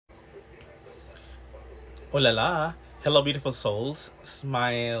Oh la la. Hello, beautiful souls.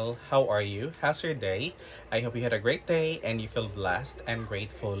 Smile. How are you? How's your day? I hope you had a great day and you feel blessed and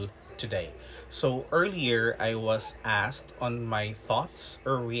grateful today. So, earlier I was asked on my thoughts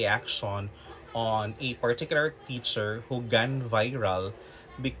or reaction on a particular teacher who gone viral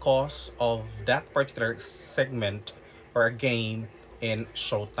because of that particular segment or a game in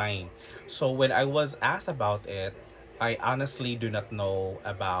Showtime. So, when I was asked about it, I honestly do not know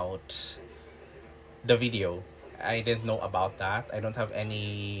about the video. I didn't know about that. I don't have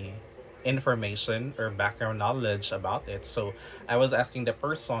any information or background knowledge about it. So I was asking the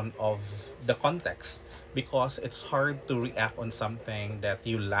person of the context because it's hard to react on something that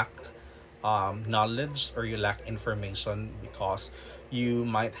you lack knowledge or you lack information because you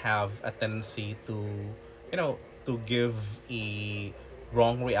might have a tendency to, to give a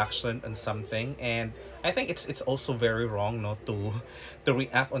wrong reaction on something. And I think it's also very wrong not to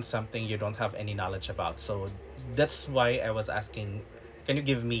react on something you don't have any knowledge about. So that's why I was asking, can you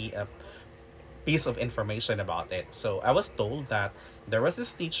give me a piece of information about it? So I was told that there was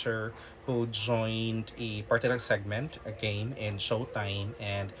this teacher who joined a particular segment, a game in Showtime,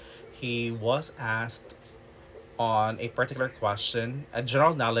 and he was asked on a particular question, a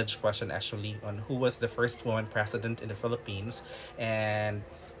general knowledge question actually, on who was the first woman president in the Philippines. And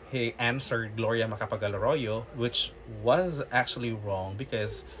he answered Gloria Macapagal Arroyo, which was actually wrong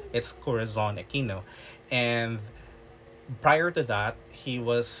because it's Corazon Aquino. And prior to that, he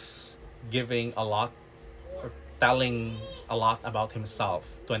was giving a lot or telling a lot about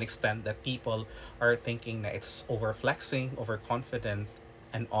himself to an extent that people are thinking that it's over flexing, overconfident,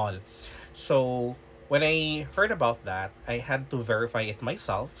 and all. So when I heard about that, I had to verify it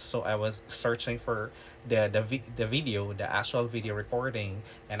myself. So I was searching for the video, the actual video recording,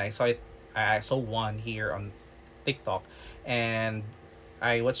 and I saw it. I saw one here on TikTok, and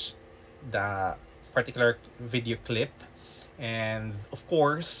I watched the particular video clip. And of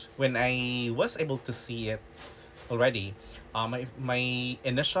course, when I was able to see it already, my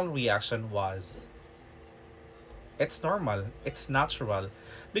initial reaction was it's normal, it's natural,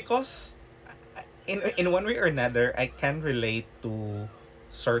 because in one way or another, I can relate to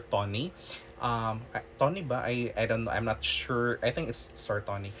Sir Tony. Tony ba? I don't know. I'm not sure. I think it's Sir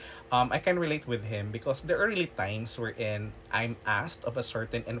Tony. I can relate with him because there are really times wherein I'm asked of a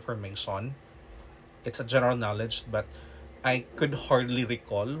certain information. It's a general knowledge, but I could hardly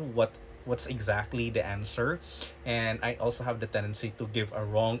recall what's exactly the answer, and I also have the tendency to give a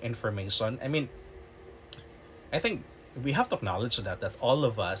wrong information. I mean, I think we have to acknowledge that all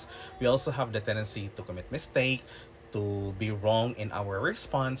of us, we also have the tendency to commit mistake, to be wrong in our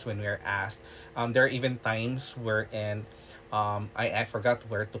response when we are asked. There are even times wherein I forgot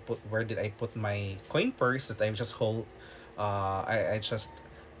where did I put my coin purse that I just hold I just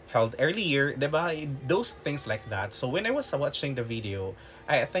held earlier, diba? Those things like that. So when I was watching the video,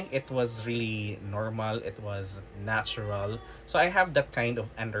 I think it was really normal, it was natural. So I have that kind of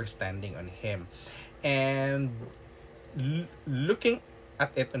understanding on him. And looking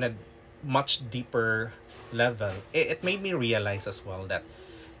at it on a much deeper level, it made me realize as well that,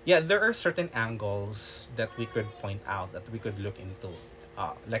 yeah, there are certain angles that we could point out, that we could look into.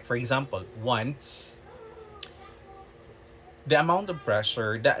 Like, for example, one, the amount of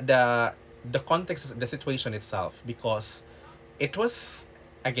pressure, the context, the situation itself, because it was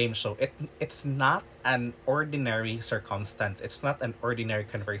a game show. It's not an ordinary circumstance. It's not an ordinary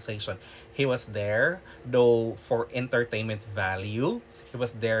conversation. He was there though for entertainment value. He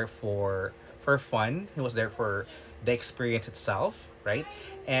was there for fun. He was there for the experience itself, right?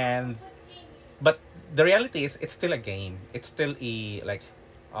 And but the reality is it's still a game. It's still a like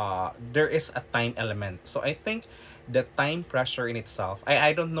there is a time element. So I think the time pressure in itself,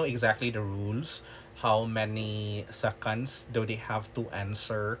 I don't know exactly the rules, how many seconds do they have to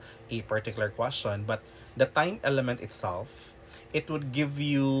answer a particular question, but the time element itself, it would give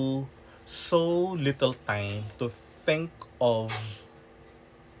you so little time to think of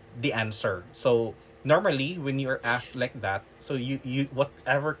the answer. So normally when you're asked like that, so you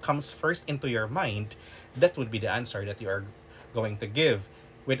whatever comes first into your mind, that would be the answer that you are going to give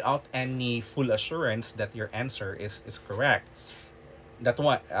without any full assurance that your answer is correct.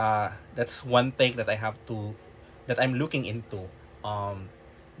 That's one thing that I have to that I'm looking into.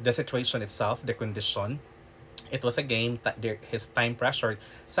 The situation itself, the condition, it was a game that his time pressured.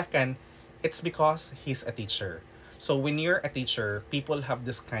 Second, it's because he's a teacher. So when you're a teacher, people have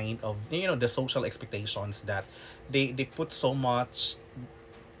this kind of, the social expectations that they put so much,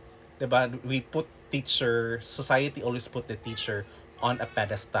 diba? We put teacher, society always put the teacher on a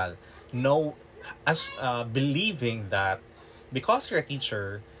pedestal. No, as believing that because you're a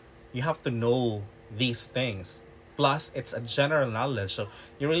teacher, you have to know these things. Plus, it's a general knowledge, so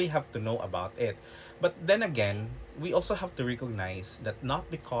you really have to know about it. But then again, we also have to recognize that not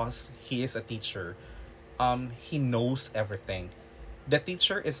because he is a teacher, he knows everything. The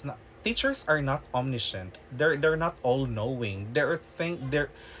teacher is not Teachers are not omniscient. They're not all knowing.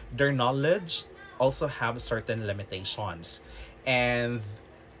 Their knowledge also have certain limitations. And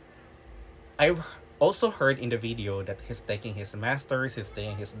I've also heard in the video that he's taking his master's,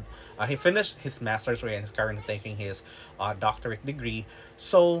 he finished his master's and is currently taking his doctorate degree.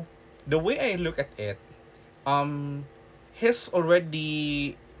 So the way I look at it, um he's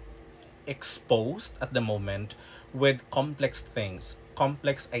already exposed at the moment with complex things,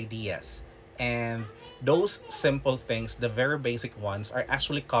 complex ideas. And those simple things, the very basic ones, are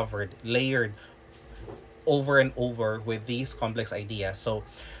actually covered, layered over and over with these complex ideas. So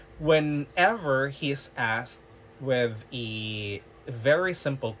whenever he is asked with a very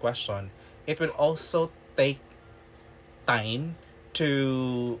simple question, it will also take time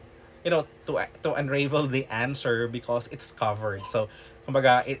to to unravel the answer because it's covered. So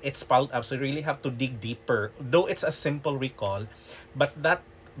kumbaga, it's piled up, so you really have to dig deeper, though it's a simple recall. But that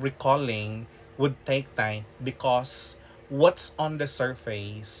recalling would take time because what's on the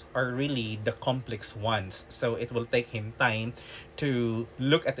surface are really the complex ones, so it will take him time to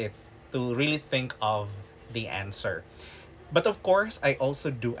look at it, to really think of the answer. But of course, I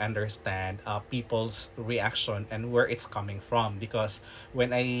also do understand people's reaction and where it's coming from, because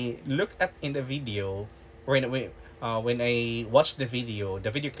when I look at in the video, when I watched the video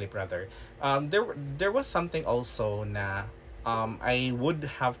clip rather, there was something also na I would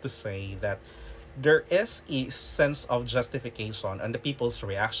have to say that there is a sense of justification on the people's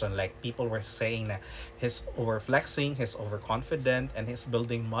reaction. Like people were saying that he's over flexing, he's overconfident, and he's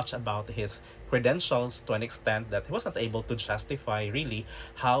building much about his credentials to an extent that he wasn't able to justify really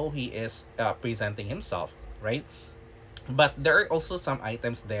how he is presenting himself, right? But there are also some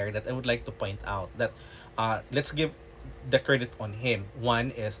items there that I would like to point out that let's give the credit on him.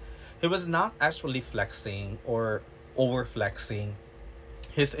 One is he was not actually flexing or over flexing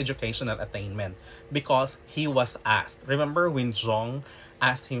his educational attainment because he was asked. Remember when Jong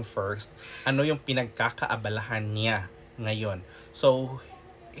asked him first, ano yung pinagkakaabalahan niya ngayon? So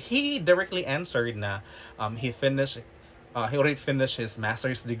he directly answered na he already finished his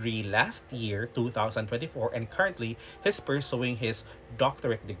master's degree last year, 2024, and currently he's pursuing his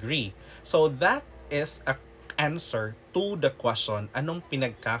doctorate degree. So that is a answer to the question, anong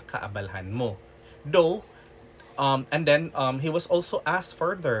pinagkakaabalahan mo? Though and then he was also asked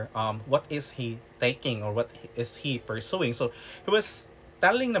further, what is he taking or what is he pursuing? So he was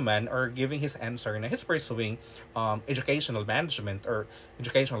telling naman or giving his answer na he's pursuing educational management or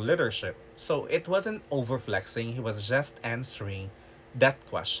educational leadership. So it wasn't overflexing, he was just answering that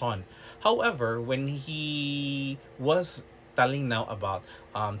question. However, when he was telling now about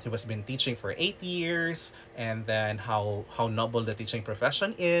he was been teaching for 8 years, and then how noble the teaching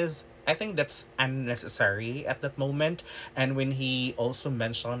profession is, I think that's unnecessary at that moment. And when he also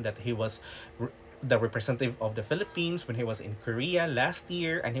mentioned that he was the representative of the Philippines when he was in Korea last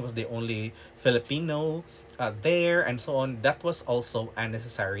year, and he was the only Filipino there, and so on, that was also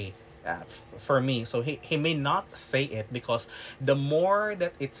unnecessary for me. So he may not say it because the more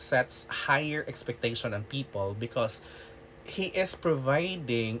that it sets higher expectation on people, because he is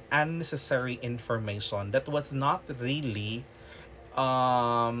providing unnecessary information that was not really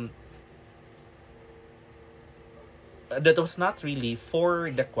for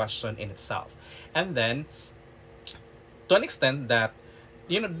the question in itself. And then to an extent that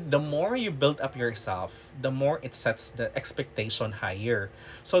the more you build up yourself, the more it sets the expectation higher.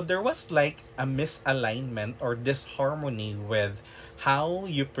 So there was like a misalignment or disharmony with how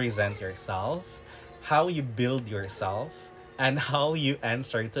you present yourself, how you build yourself, and how you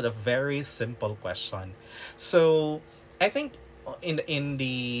answer to the very simple question. So I think in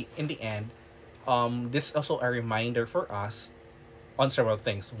the end, this is also a reminder for us on several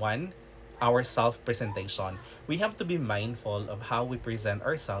things. One, our self-presentation. We have to be mindful of how we present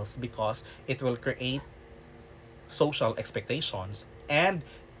ourselves because it will create social expectations and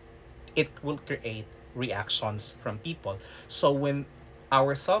it will create reactions from people. So when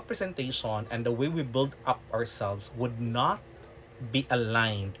our self-presentation and the way we build up ourselves would not be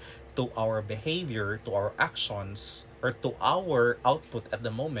aligned to our behavior, to our actions, or to our output at the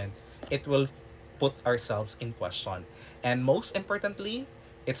moment, it will put ourselves in question. And most importantly,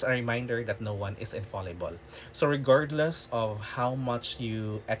 it's a reminder that no one is infallible. So regardless of how much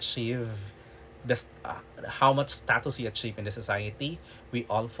you achieve, this how much status you achieve in the society, we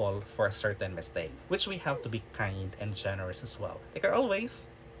all fall for a certain mistake, which we have to be kind and generous as well. Take care always.